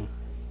 height.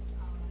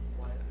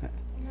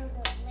 I know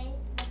the length,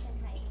 width, and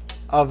height.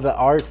 Of the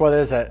Ark, what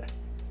is it?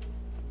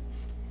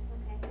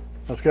 Okay.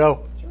 Let's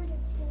go. 210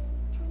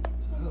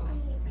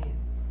 feet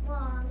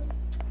long.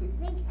 I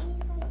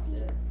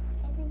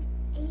think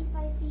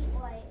 85 feet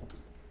wide.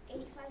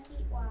 85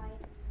 feet wide.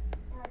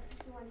 And like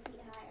 51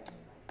 feet high or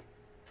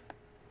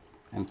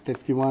something. And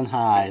 51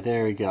 high.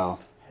 There we go.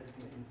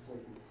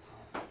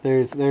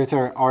 There's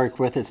our ark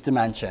with its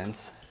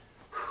dimensions.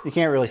 You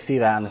can't really see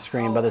that on the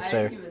screen, but it's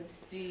there. I didn't even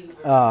see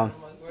where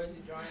is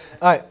he drawing it?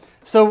 All right.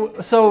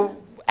 So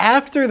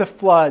after the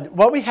flood,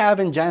 what we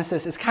have in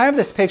Genesis is kind of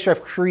this picture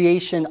of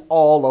creation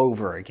all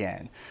over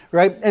again,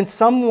 right? In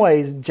some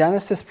ways,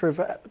 Genesis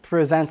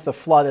presents the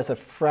flood as a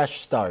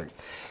fresh start.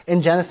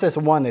 In Genesis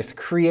 1, there's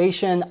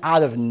creation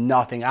out of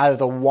nothing, out of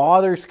the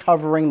waters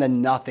covering the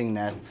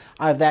nothingness.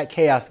 Out of that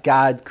chaos,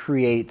 God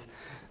creates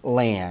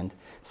land.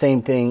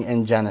 Same thing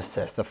in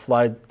Genesis. The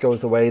flood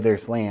goes away,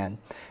 there's land.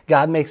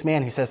 God makes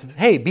man. He says,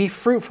 hey, be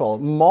fruitful,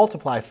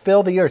 multiply,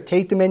 fill the earth,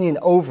 take dominion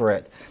over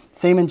it.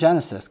 Same in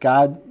Genesis.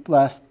 God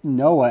blessed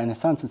Noah and his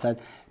sons and said,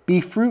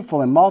 be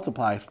fruitful and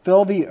multiply,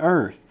 fill the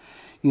earth.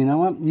 You know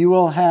what? You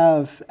will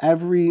have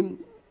the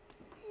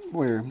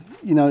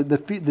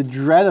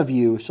dread of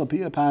you shall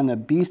be upon the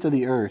beast of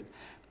the earth,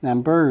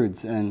 and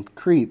birds and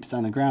creeps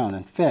on the ground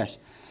and fish.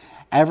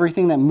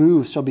 Everything that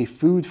moves shall be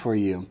food for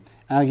you.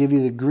 I'll give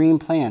you the green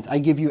plants. I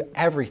give you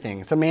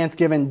everything. So man's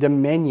given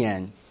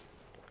dominion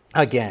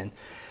again.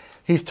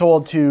 He's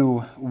told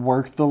to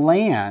work the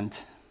land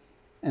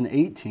in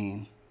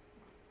 18.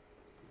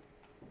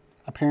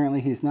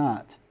 Apparently he's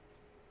not.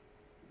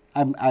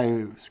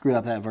 I screwed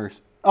up that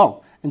verse.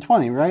 Oh, in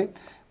 20, right?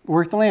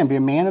 Work the land, be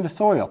a man of the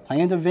soil,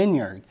 plant a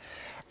vineyard.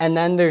 And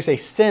then there's a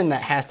sin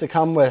that has to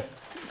come with,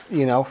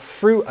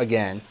 fruit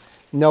again.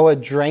 Noah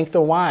drank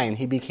the wine.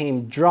 He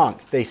became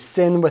drunk. They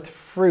sinned with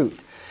fruit.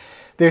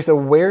 There's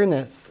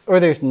awareness, or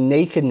there's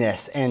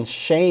nakedness and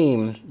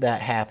shame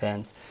that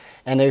happens.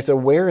 And there's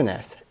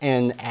awareness.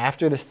 And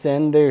after the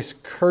sin, there's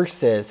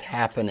curses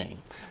happening.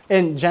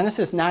 In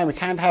Genesis 9, we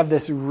kind of have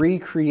this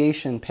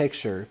recreation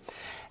picture.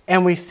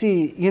 And we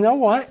see, you know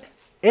what?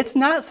 It's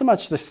not so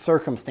much the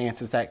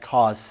circumstances that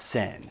cause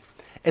sin.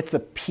 It's the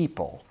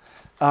people.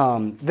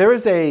 There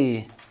was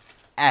a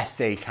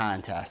essay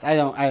contest. I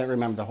don't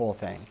remember the whole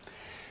thing.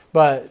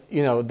 But,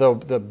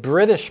 the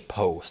British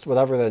Post,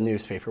 whatever the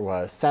newspaper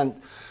was,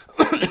 sent,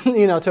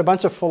 to a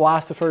bunch of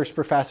philosophers,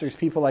 professors,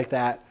 people like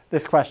that,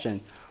 this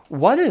question: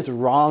 what is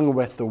wrong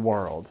with the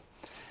world?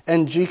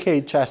 And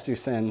G.K.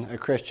 Chesterton, a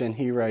Christian,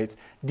 he writes,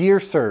 "Dear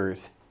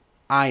sirs,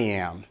 I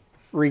am.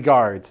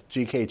 Regards,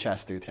 G.K.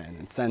 Chesterton,"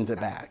 and sends it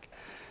back.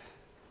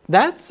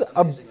 That's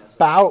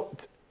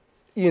about,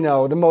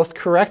 the most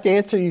correct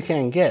answer you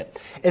can get.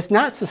 It's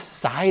not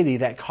society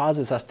that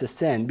causes us to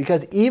sin,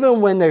 because even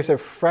when there's a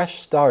fresh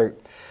start,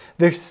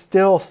 there's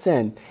still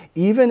sin.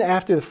 Even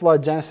after the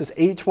flood, Genesis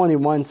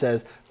 8:21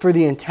 says, "For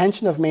the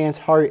intention of man's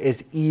heart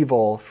is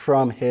evil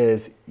from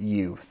his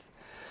youth."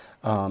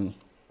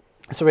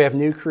 So we have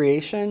new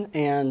creation,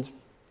 and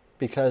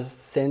because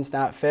sin's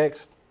not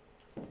fixed,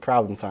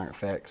 problems aren't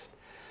fixed.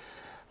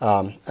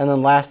 And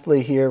then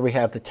lastly here we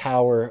have the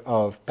Tower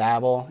of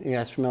Babel. You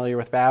guys familiar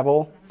with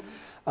Babel?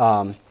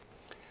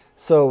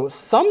 So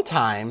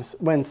sometimes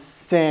when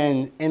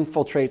sin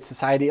infiltrates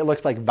society, it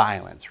looks like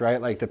violence,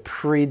 right? Like the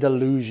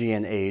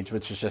pre-Diluvian age,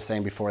 which is just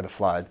saying before the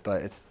flood,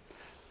 but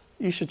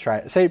you should try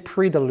it. Say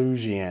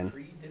pre-Diluvian.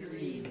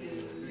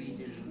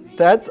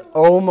 That's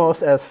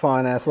almost as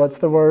fun as, what's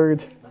the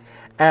word?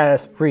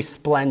 As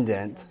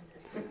resplendent.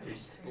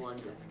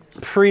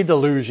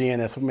 Pre-Diluvian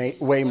is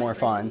way more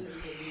fun.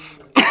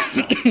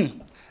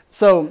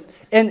 So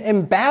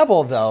in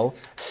Babel, though,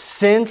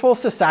 sinful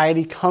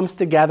society comes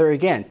together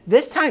again.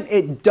 This time,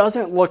 it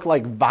doesn't look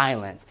like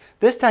violence.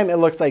 This time, it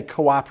looks like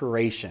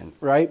cooperation,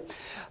 right?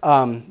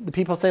 The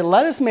people say,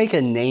 let us make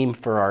a name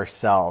for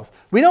ourselves.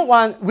 We don't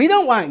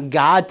want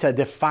God to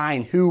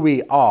define who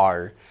we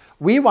are.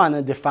 We want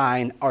to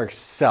define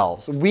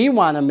ourselves. We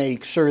want to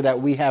make sure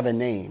that we have a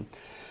name.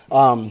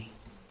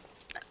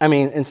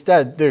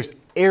 Instead, there's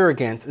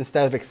arrogance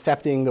instead of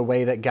accepting the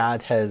way that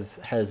God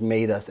has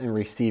made us and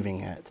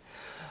receiving it.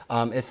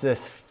 It's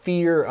this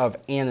fear of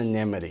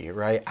anonymity,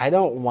 right? I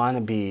don't want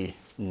to be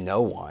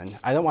no one.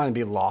 I don't want to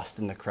be lost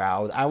in the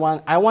crowd. I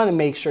want to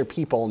make sure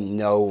people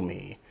know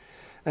me.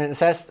 And is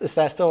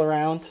that still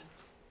around?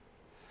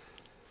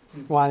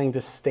 Wanting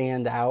to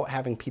stand out,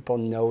 having people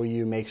know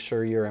you, make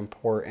sure you're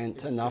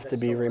important enough to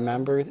be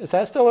remembered. Is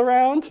that still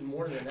around?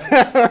 More than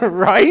ever.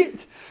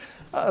 Right?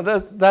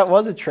 That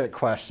was a trick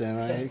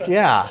question.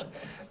 Yeah,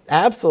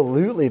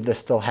 absolutely this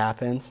still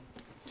happens.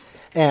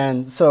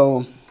 And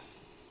so,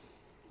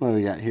 what do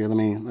we got here? Let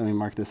me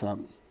mark this up.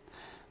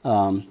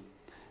 Come,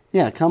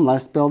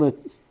 let's build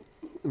it.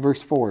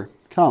 Verse 4.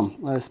 Come,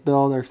 let us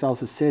build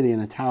ourselves a city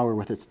and a tower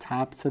with its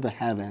top to the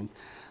heavens.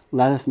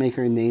 Let us make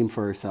our name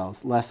for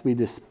ourselves, lest we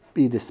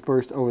be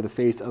dispersed over the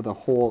face of the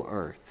whole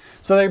earth.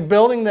 So they're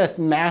building this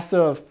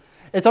massive,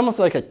 it's almost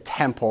like a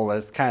temple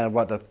is kind of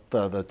what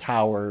the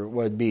tower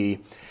would be.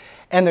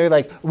 And they're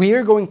like, we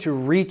are going to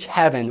reach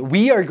heaven.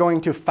 We are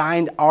going to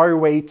find our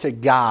way to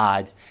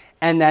God.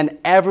 And then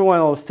everyone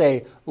will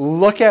say,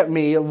 look at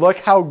me. Look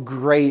how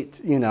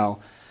great,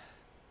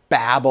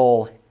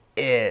 Babel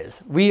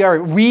is. We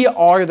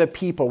are the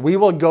people. We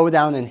will go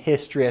down in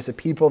history as the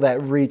people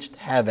that reached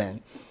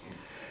heaven.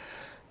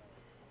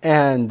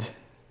 And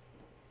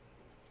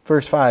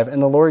verse 5,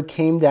 and the Lord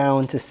came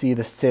down to see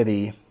the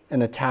city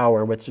and the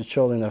tower which the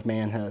children of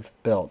man have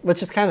built.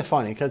 Which is kind of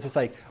funny because it's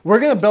like, we're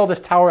going to build this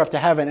tower up to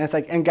heaven. And it's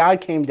like, and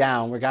God came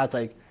down where God's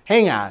like,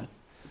 hang on.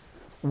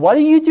 What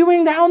are you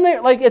doing down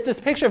there? Like, it's this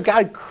picture of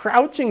God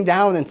crouching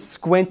down and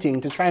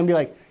squinting to try and be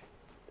like,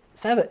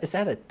 is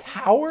that a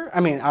tower? I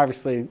mean,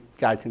 obviously,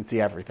 God can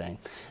see everything.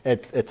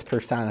 It's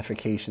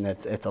personification.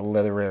 It's a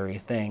literary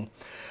thing.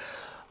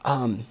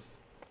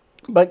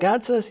 But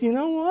God says, you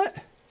know what?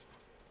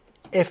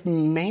 If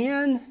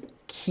man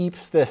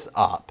keeps this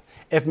up,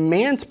 if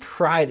man's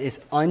pride is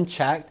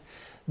unchecked,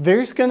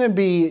 there's going to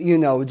be,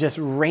 just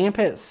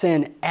rampant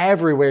sin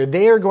everywhere.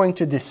 They are going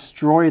to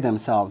destroy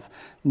themselves.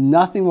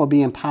 Nothing will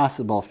be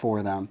impossible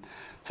for them.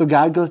 So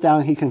God goes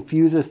down and he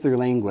confuses their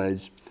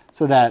language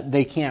so that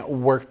they can't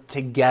work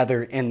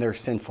together in their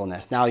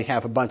sinfulness. Now you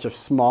have a bunch of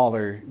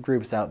smaller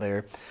groups out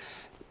there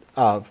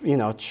of,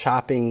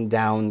 chopping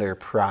down their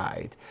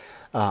pride.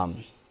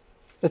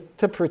 It's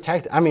to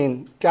protect,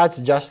 God's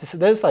justice.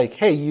 There's like,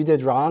 hey, you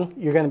did wrong.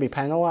 You're going to be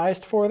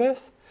penalized for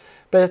this.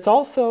 But it's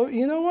also,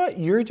 you know what?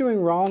 You're doing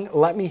wrong.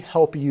 Let me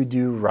help you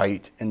do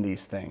right in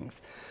these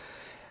things.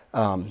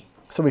 So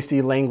we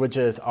see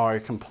languages are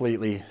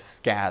completely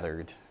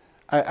scattered.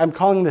 I'm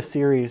calling this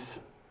series,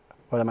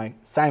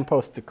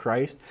 Signpost to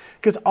Christ?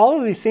 Because all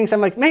of these things,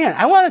 I'm like, man,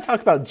 I want to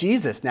talk about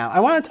Jesus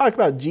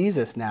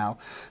now.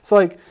 So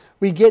like,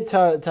 we get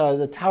to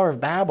the Tower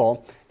of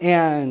Babel,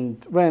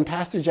 and when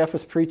Pastor Jeff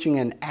was preaching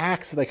in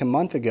Acts like a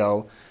month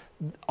ago,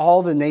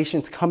 all the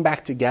nations come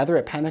back together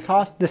at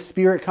Pentecost. The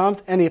Spirit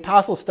comes, and the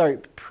apostles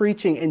start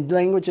preaching in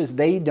languages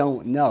they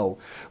don't know.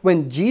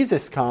 When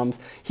Jesus comes,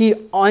 he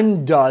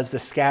undoes the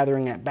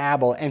scattering at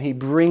Babel, and he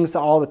brings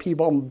all the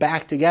people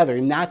back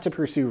together, not to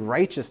pursue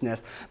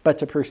righteousness, but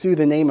to pursue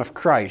the name of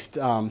Christ.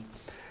 But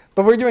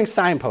we're doing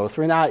signposts.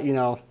 We're not,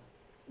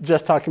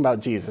 just talking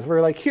about Jesus.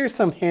 We're like, here's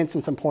some hints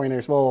and some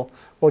pointers. We'll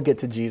get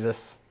to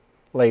Jesus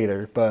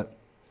later, but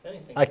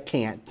I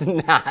can't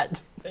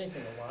not. If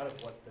anything, a lot of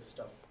what this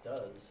stuff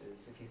does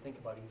is, if you think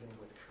about even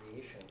with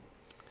creation,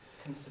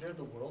 consider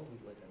the world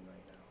we live in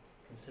right now.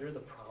 Consider the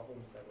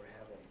problems that we're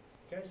having.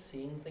 You guys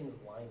seeing things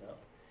line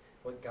up?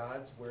 What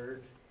God's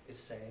word is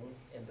saying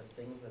and the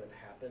things that have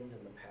happened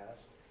in the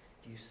past?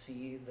 Do you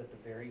see that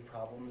the very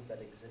problems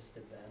that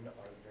existed then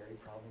are the very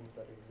problems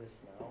that exist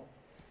now?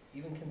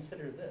 Even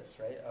consider this,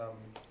 right?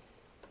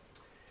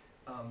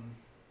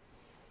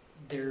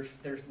 Their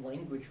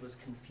language was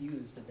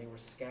confused and they were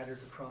scattered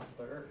across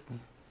the earth.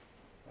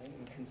 Right?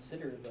 And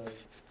consider the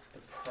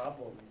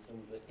problems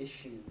and the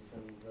issues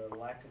and the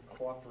lack of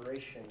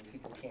cooperation.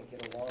 People can't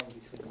get along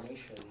between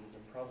nations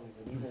and problems,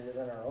 and even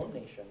within our own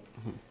nation,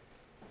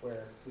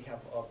 where we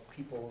have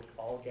people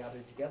all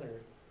gathered together.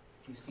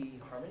 Do you see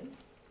harmony?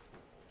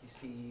 Do you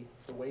see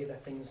the way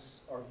that things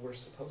were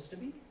supposed to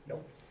be?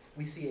 Nope.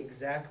 We see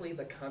exactly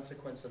the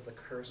consequence of the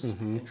curse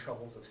and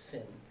troubles of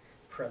sin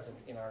present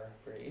in our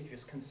age.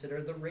 Just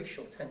consider the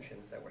racial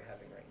tensions that we're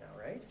having right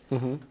now, right?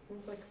 And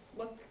it's like,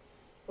 look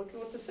at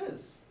what this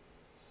is.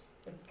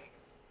 Like,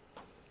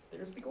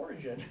 there's the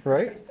origin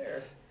right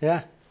there.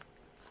 Yeah.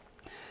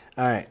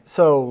 All right.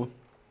 So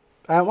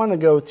I don't want to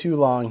go too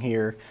long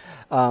here.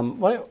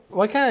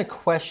 What kind of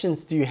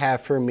questions do you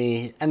have for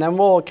me? And then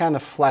we'll kind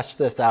of flesh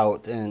this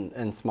out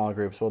in small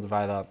groups. We'll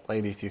divide up.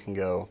 Ladies, you can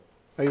go,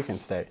 or you can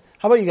stay.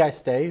 How about you guys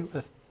stay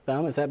with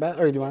them? Is that bad?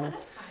 Or do you want to?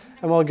 That's fine.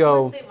 And we'll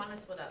go. Unless they want to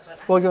split up, but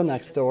We'll go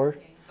next door.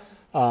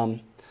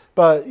 Okay.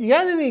 But you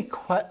got any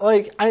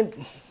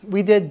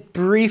we did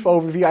brief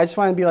overview. I just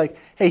want to be like,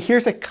 hey,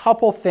 here's a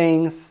couple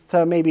things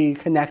to maybe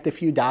connect a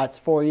few dots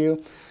for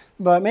you.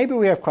 But maybe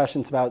we have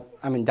questions about,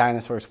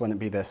 dinosaurs wouldn't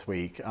be this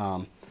week.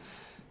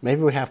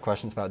 Maybe we have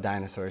questions about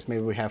dinosaurs.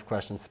 Maybe we have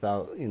questions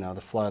about,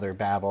 the flood or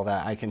Babel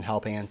that I can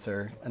help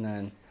answer. And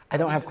then I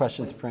don't have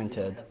questions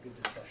printed.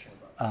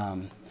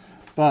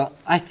 But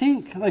I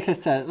think, like I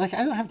said, I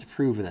don't have to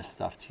prove this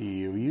stuff to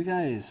you. You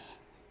guys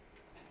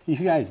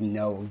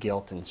know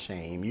guilt and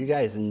shame. You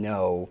guys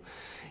know,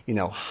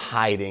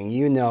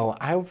 hiding.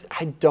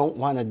 I don't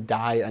want to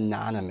die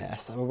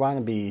anonymous. I want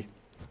to be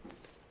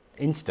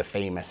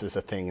Insta-famous is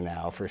a thing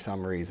now for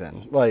some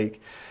reason.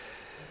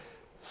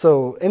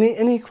 So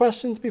any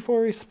questions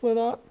before we split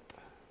up?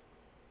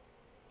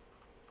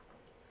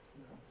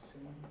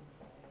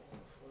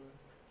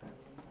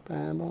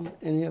 Babel,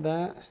 any of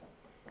that?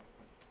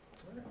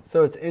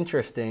 So it's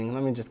interesting.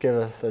 Let me just give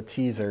us a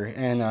teaser.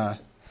 And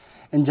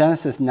in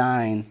Genesis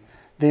 9,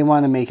 they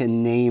want to make a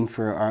name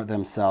for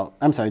themselves.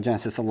 I'm sorry,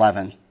 Genesis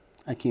 11.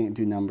 I can't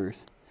do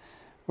numbers.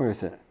 Where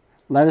is it?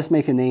 Let us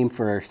make a name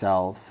for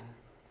ourselves.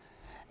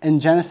 In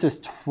Genesis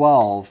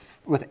 12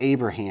 with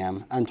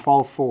Abraham, on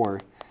 12:4,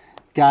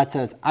 God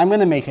says, I'm going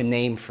to make a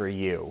name for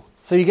you.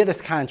 So you get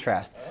this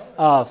contrast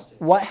of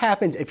what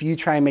happens if you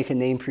try and make a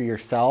name for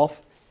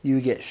yourself, you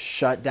get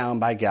shut down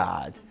by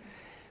God.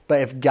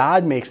 But if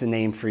God makes a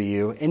name for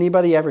you,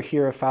 anybody ever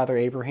hear of Father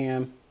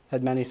Abraham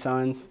had many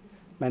sons?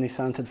 Many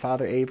sons had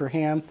Father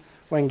Abraham.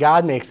 When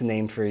God makes a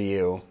name for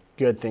you,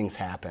 good things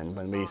happen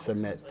when we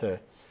submit to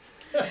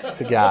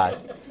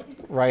God.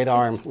 Right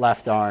arm,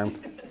 left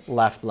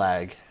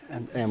leg,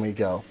 and we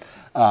go.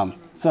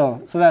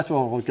 So that's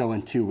what we'll go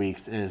in 2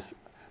 weeks is,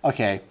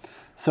 okay,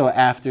 so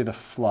after the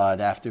flood,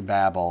 after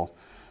Babel,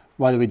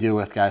 what do we do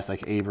with guys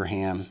like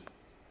Abraham,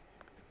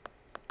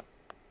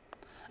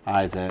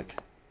 Isaac?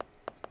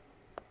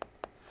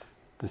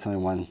 There's only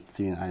one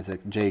C in Isaac.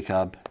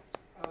 Jacob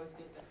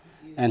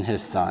and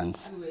his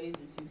sons. 2 A's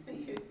or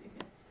 2 C's.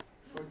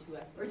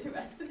 Or 2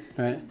 S's.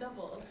 Right?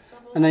 double.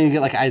 And then you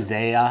get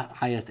Isaiah,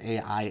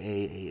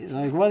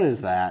 ISAIA. What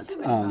is that? Too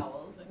many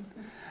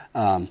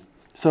vowels.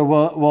 So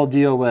we'll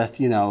deal with,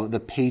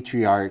 the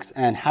patriarchs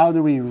and how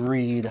do we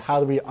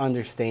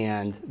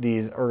understand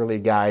these early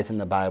guys in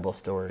the Bible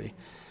story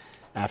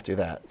after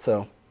that.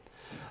 So,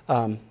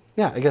 I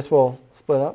guess we'll split up.